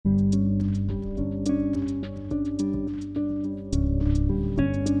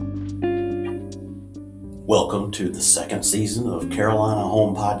Welcome to the second season of Carolina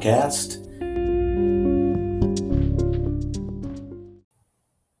Home Podcast.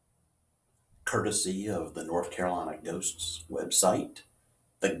 Courtesy of the North Carolina Ghosts website,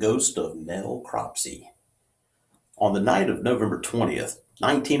 The Ghost of Nell Cropsey. On the night of November 20th,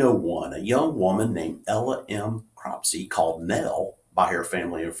 1901, a young woman named Ella M. Cropsey, called Nell by her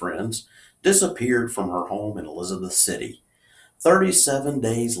family and friends, disappeared from her home in Elizabeth City. 37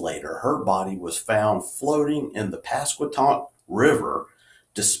 days later, her body was found floating in the Pasquotank River.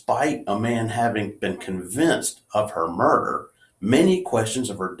 Despite a man having been convinced of her murder, many questions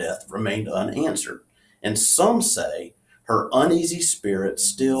of her death remained unanswered, and some say her uneasy spirit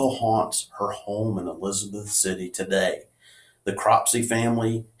still haunts her home in Elizabeth City today. The Cropsey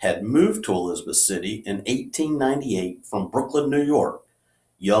family had moved to Elizabeth City in 1898 from Brooklyn, New York.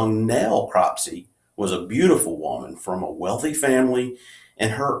 Young Nell Cropsey was a beautiful woman from a wealthy family. In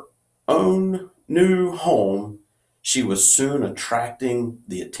her own new home, she was soon attracting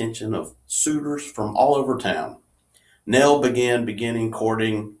the attention of suitors from all over town. Nell began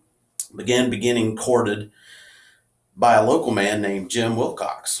courted by a local man named Jim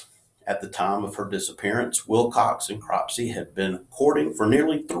Wilcox. At the time of her disappearance, Wilcox and Cropsey had been courting for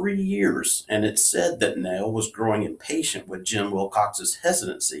nearly 3 years, and it's said that Nell was growing impatient with Jim Wilcox's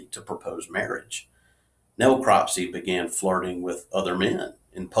hesitancy to propose marriage. Nell Cropsey began flirting with other men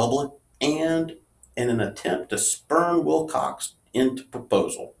in public and in an attempt to spurn Wilcox into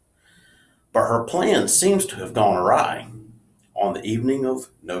proposal. But her plan seems to have gone awry. On the evening of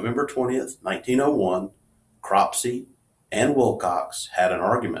November 20th, 1901, Cropsey and Wilcox had an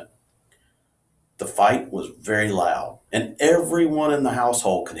argument. The fight was very loud, and everyone in the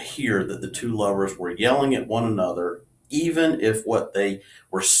household could hear that the two lovers were yelling at one another, even if what they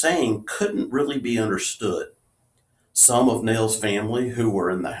were saying couldn't really be understood. Some of Nell's family who were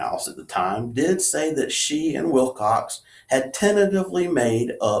in the house at the time did say that she and Wilcox had tentatively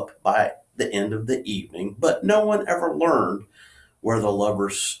made up by the end of the evening, but no one ever learned where the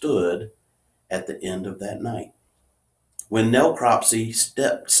lovers stood at the end of that night. When Nell Cropsey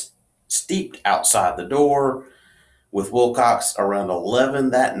stepped outside the door with Wilcox around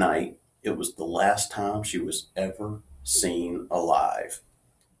 11 that night, it was the last time she was ever seen alive.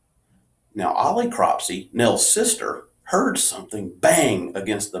 Now, Ollie Cropsey, Nell's sister, heard something bang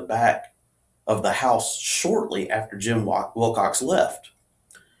against the back of the house shortly after Jim Wilcox left.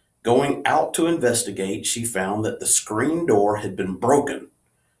 Going out to investigate, she found that the screen door had been broken.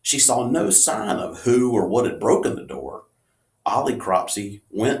 She saw no sign of who or what had broken the door. Ollie Cropsey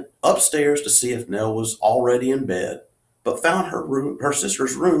went upstairs to see if Nell was already in bed, but found her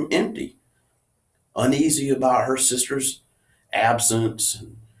sister's room empty. Uneasy about her sister's absence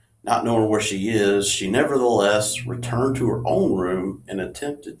and not knowing where she is, she nevertheless returned to her own room and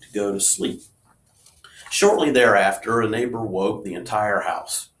attempted to go to sleep. Shortly thereafter, a neighbor woke the entire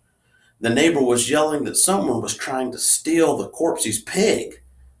house. The neighbor was yelling that someone was trying to steal the Cropsey's pig.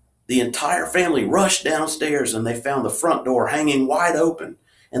 The entire family rushed downstairs and they found the front door hanging wide open,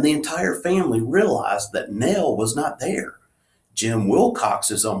 and the entire family realized that Nell was not there. Jim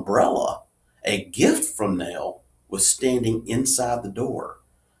Wilcox's umbrella, a gift from Nell, was standing inside the door.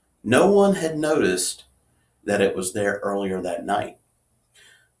 No one had noticed that it was there earlier that night.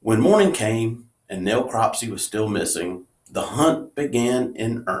 When morning came and Nell Cropsey was still missing, the hunt began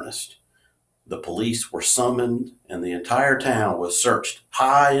in earnest. The police were summoned and the entire town was searched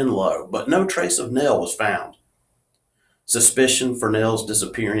high and low, but no trace of Nell was found. Suspicion for Nell's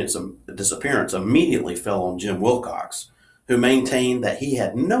disappearance immediately fell on Jim Wilcox, who maintained that he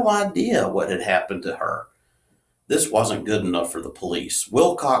had no idea what had happened to her. This wasn't good enough for the police.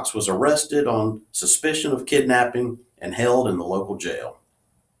 Wilcox was arrested on suspicion of kidnapping and held in the local jail.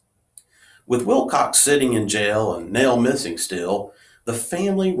 With Wilcox sitting in jail and Nell missing still, the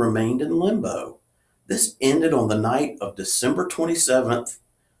family remained in limbo. This ended on the night of December 27th,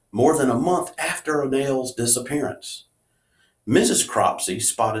 more than a month after Nell's disappearance. Mrs. Cropsey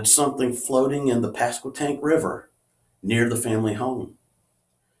spotted something floating in the Pasquotank River near the family home.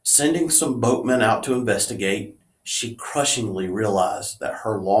 Sending some boatmen out to investigate, she crushingly realized that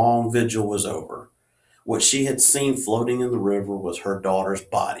her long vigil was over. What she had seen floating in the river was her daughter's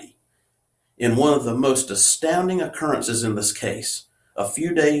body. In one of the most astounding occurrences in this case, a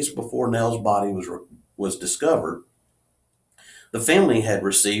few days before Nell's body was discovered, the family had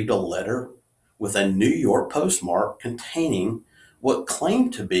received a letter with a New York postmark containing what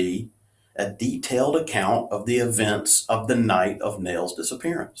claimed to be a detailed account of the events of the night of Nell's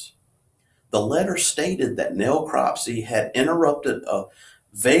disappearance. The letter stated that Nell Cropsey had interrupted a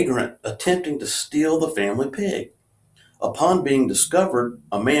vagrant attempting to steal the family pig. Upon being discovered,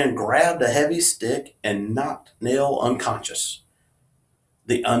 a man grabbed a heavy stick and knocked Nell unconscious.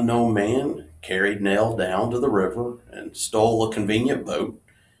 The unknown man carried Nell down to the river and stole a convenient boat.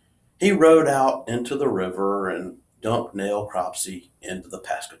 He rowed out into the river and dumped Nell Cropsey into the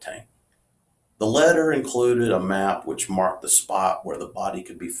Pasquotank. The letter included a map which marked the spot where the body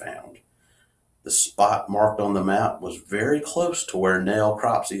could be found. The spot marked on the map was very close to where Nell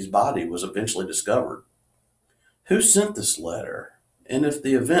Cropsey's body was eventually discovered. Who sent this letter? And if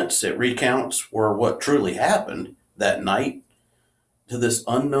the events it recounts were what truly happened that night to this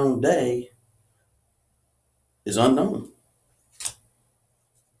unknown day is unknown.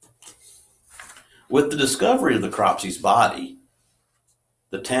 With the discovery of the Cropsey's body,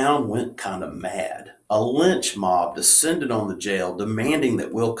 the town went kind of mad. A lynch mob descended on the jail, demanding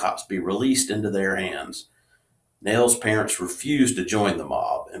that Wilcox be released into their hands. Nell's parents refused to join the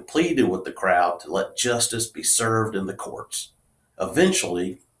mob and pleaded with the crowd to let justice be served in the courts.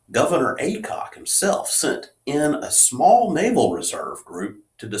 Eventually, Governor Aycock himself sent in a small naval reserve group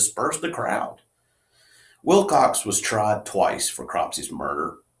to disperse the crowd. Wilcox was tried twice for Cropsey's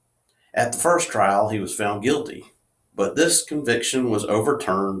murder. At the first trial, he was found guilty, but this conviction was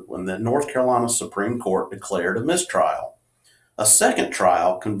overturned when the North Carolina Supreme Court declared a mistrial. A second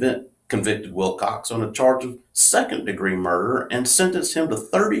trial convicted Wilcox on a charge of second-degree murder and sentenced him to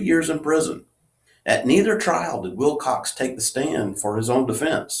 30 years in prison. At neither trial did Wilcox take the stand for his own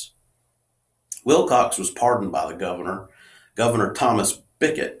defense. Wilcox was pardoned by the Governor Thomas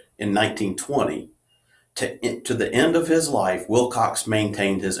Bickett, in 1920. To the end of his life, Wilcox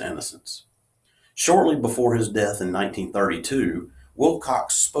maintained his innocence. Shortly before his death in 1932,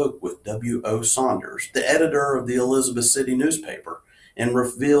 Wilcox spoke with W.O. Saunders, the editor of the Elizabeth City newspaper, and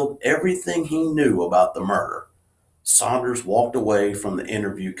revealed everything he knew about the murder. Saunders walked away from the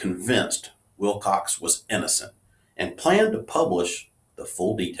interview convinced Wilcox was innocent and planned to publish the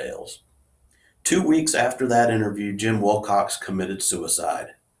full details. 2 weeks after that interview, Jim Wilcox committed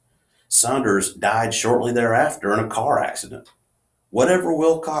suicide. Saunders died shortly thereafter in a car accident. Whatever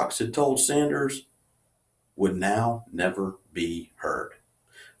Wilcox had told Saunders would now never be heard.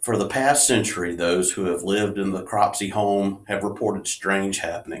 For the past century, those who have lived in the Cropsey home have reported strange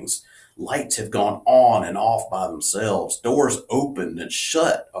happenings. Lights have gone on and off by themselves, doors opened and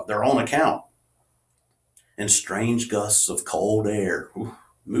shut of their own account, and strange gusts of cold air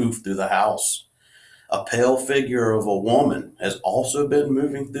move through the house. A pale figure of a woman has also been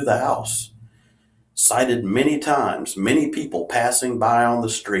moving through the house. Sighted many times, many people passing by on the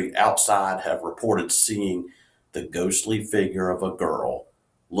street outside have reported seeing the ghostly figure of a girl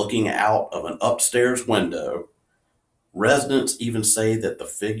looking out of an upstairs window. Residents even say that the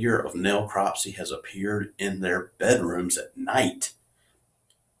figure of Nell Cropsey has appeared in their bedrooms at night.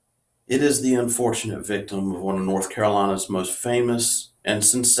 It is the unfortunate victim of one of North Carolina's most famous and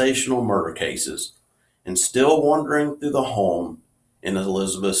sensational murder cases, and still wandering through the home in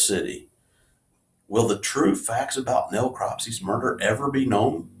Elizabeth City. Will the true facts about Nell Cropsey's murder ever be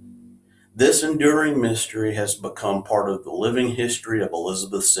known? This enduring mystery has become part of the living history of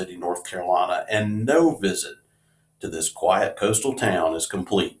Elizabeth City, North Carolina, and no visit to this quiet coastal town is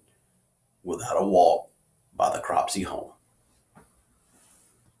complete without a walk by the Cropsey home.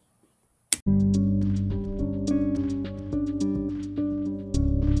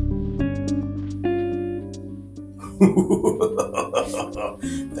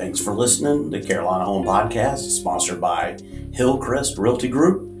 Thanks for listening to Carolina Home Podcast, sponsored by Hillcrest Realty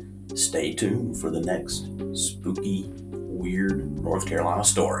Group. Stay tuned for the next spooky, weird North Carolina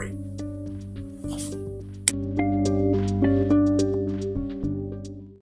story.